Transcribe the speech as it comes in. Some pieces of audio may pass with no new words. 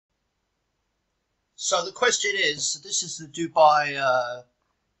So the question is, this is the Dubai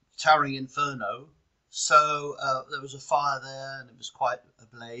towering inferno. So there was a fire there, and it was quite a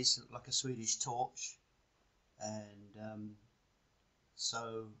blaze, it looked like a Swedish torch. And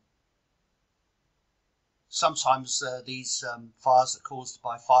so sometimes these fires are caused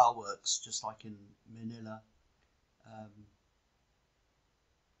by fireworks, just like in Manila.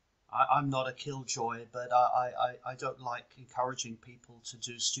 I'm not a killjoy, but I don't like encouraging people to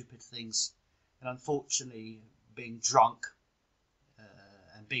do stupid things. And unfortunately, being drunk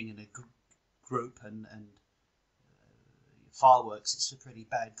and being in a group and fireworks, it's a pretty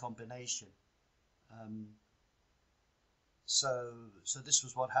bad combination. So this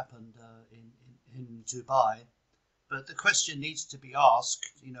was what happened in Dubai. But the question needs to be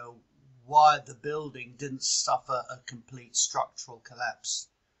asked, why the building didn't suffer a complete structural collapse.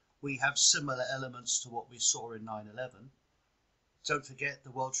 We have similar elements to what we saw in 9/11. Don't forget,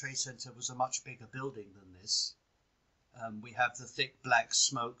 the World Trade Center was a much bigger building than this. We have the thick black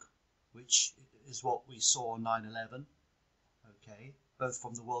smoke, which is what we saw on 9/11. Okay, both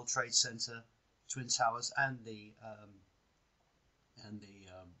from the World Trade Center, Twin Towers, and the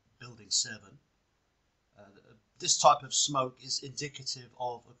Building 7. This type of smoke is indicative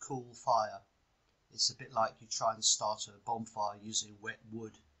of a cool fire. It's a bit like you try and start a bonfire using wet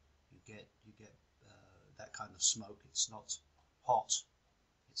wood. You get that kind of smoke. It's not hot.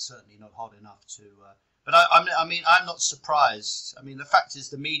 It's certainly not hot enough to. But I mean, I'm not surprised. I mean, the fact is,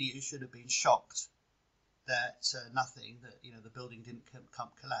 the media should have been shocked that the building didn't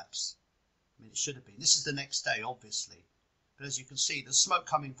collapse. I mean, it should have been. This is the next day, obviously, but as you can see, there's smoke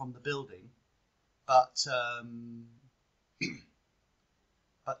coming from the building, but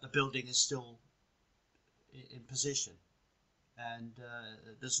the building is still in position, and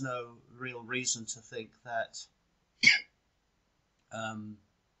there's no real reason to think that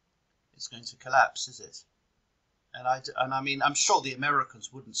it's going to collapse, is it? And I mean, I'm sure the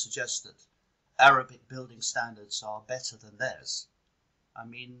Americans wouldn't suggest that Arabic building standards are better than theirs. I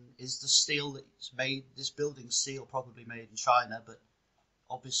mean, is the steel that's made, this building steel, probably made in China, but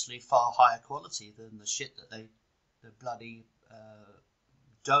obviously far higher quality than the shit that the bloody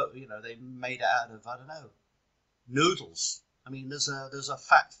dough, they made it out of, I don't know, noodles. I mean, there's a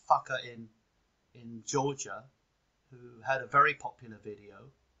fat fucker in Georgia who had a very popular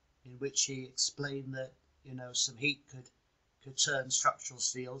video in which he explained that some heat could turn structural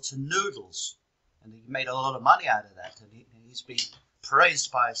steel to noodles, and he made a lot of money out of that, and he's been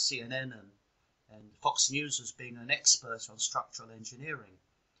praised by CNN and Fox News as being an expert on structural engineering,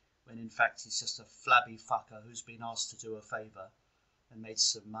 when in fact he's just a flabby fucker who's been asked to do a favour and made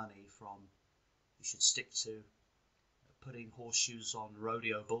some money from, you should stick to putting horseshoes on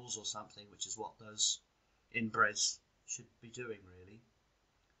rodeo bulls or something, which is what those inbreds should be doing, really.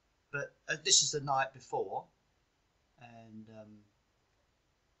 But this is the night before, and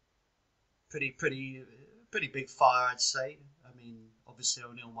pretty big fire, I'd say. I mean, obviously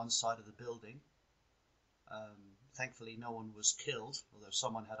only on one side of the building. Thankfully, no one was killed, although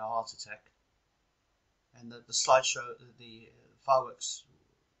someone had a heart attack. And the slideshow, the fireworks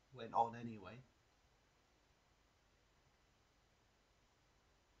went on anyway.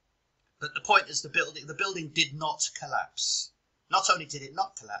 But the point is, the building did not collapse. Not only did it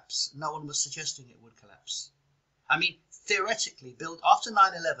not collapse, no one was suggesting it would collapse. I mean, theoretically, after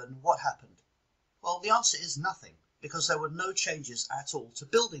 9/11, what happened? Well, the answer is nothing, because there were no changes at all to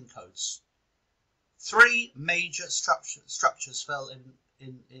building codes. 3 major structures fell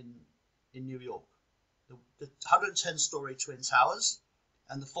in New York: the 110-story Twin Towers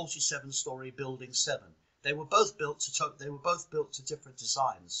and the 47-story Building 7. They were both built to different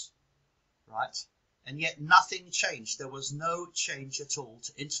designs, right? And yet nothing changed. There was no change at all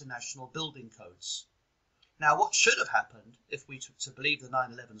to international building codes. Now, what should have happened, if we took to believe the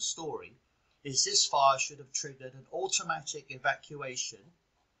 9/11 story, is this fire should have triggered an automatic evacuation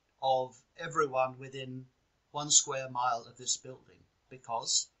of everyone within 1 square mile of this building.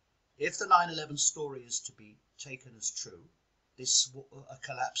 Because if the 9/11 story is to be taken as true, a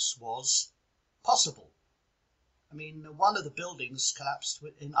collapse was possible. I mean, one of the buildings collapsed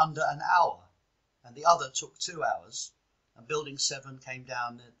in under an hour, and the other took 2 hours, and Building 7 came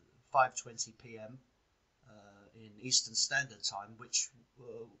down at 5:20 p.m. In Eastern Standard Time, which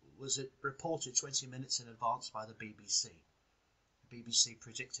was reported 20 minutes in advance by the BBC. The BBC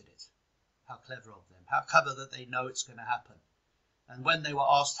predicted it. How clever of them. How clever that they know it's going to happen. And when they were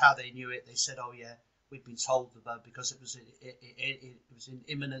asked how they knew it, they said, oh yeah, we'd been told about, because it was in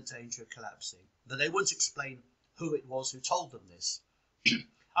imminent danger of collapsing. But they wouldn't explain who it was who told them this.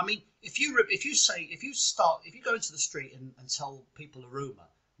 I mean, if you go into the street and tell people a rumor,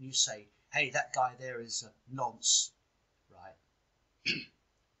 and you say, hey, that guy there is a nonce, right?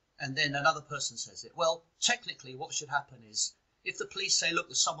 And then another person says it. Well, technically what should happen is, if the police say, look,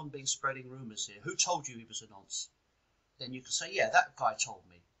 there's someone been spreading rumours here, who told you he was a nonce? Then you can say, yeah, that guy told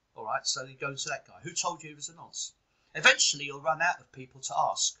me. All right, so you go to that guy. Who told you he was a nonce? Eventually you'll run out of people to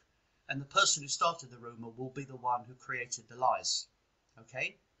ask, and the person who started the rumour will be the one who created the lies.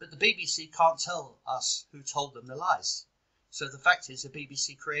 Okay? But the BBC can't tell us who told them the lies. So the fact is the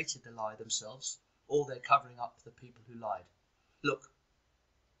BBC created the lie themselves, or they're covering up the people who lied. Look,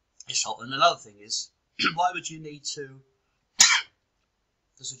 it's hot. And another thing is, why would you need to...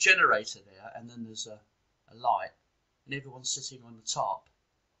 There's a generator there, and then there's a light, and everyone's sitting on the top,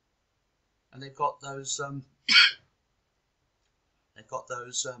 and they've got those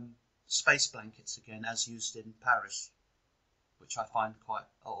space blankets again, as used in Paris, which I find quite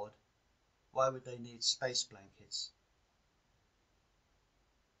odd. Why would they need space blankets?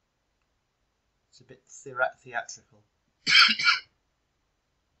 It's a bit theatrical.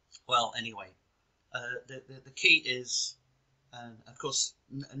 Well, anyway, the key is, of course,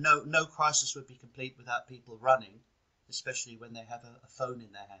 no crisis would be complete without people running, especially when they have a phone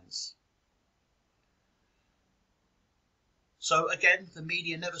in their hands. So again, the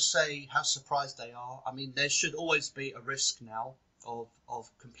media never say how surprised they are. I mean, there should always be a risk now of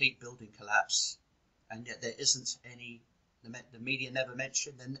complete building collapse, and yet there isn't any. The media never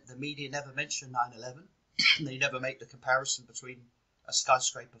mention 9/11. They never make the comparison between a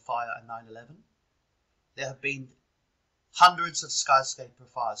skyscraper fire and 9/11. There have been hundreds of skyscraper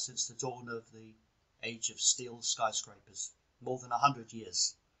fires since the dawn of the age of steel skyscrapers, more than 100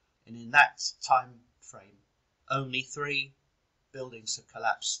 years, and in that time frame, only 3 buildings have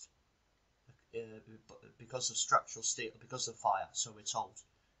collapsed because of structural steel, because of fire, so we're told.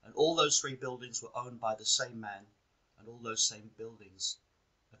 And all those 3 buildings were owned by the same man, and all those same buildings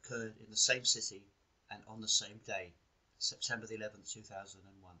occurred in the same city and on the same day, September the 11th,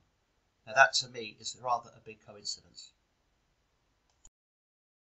 2001. Now that to me is rather a big coincidence.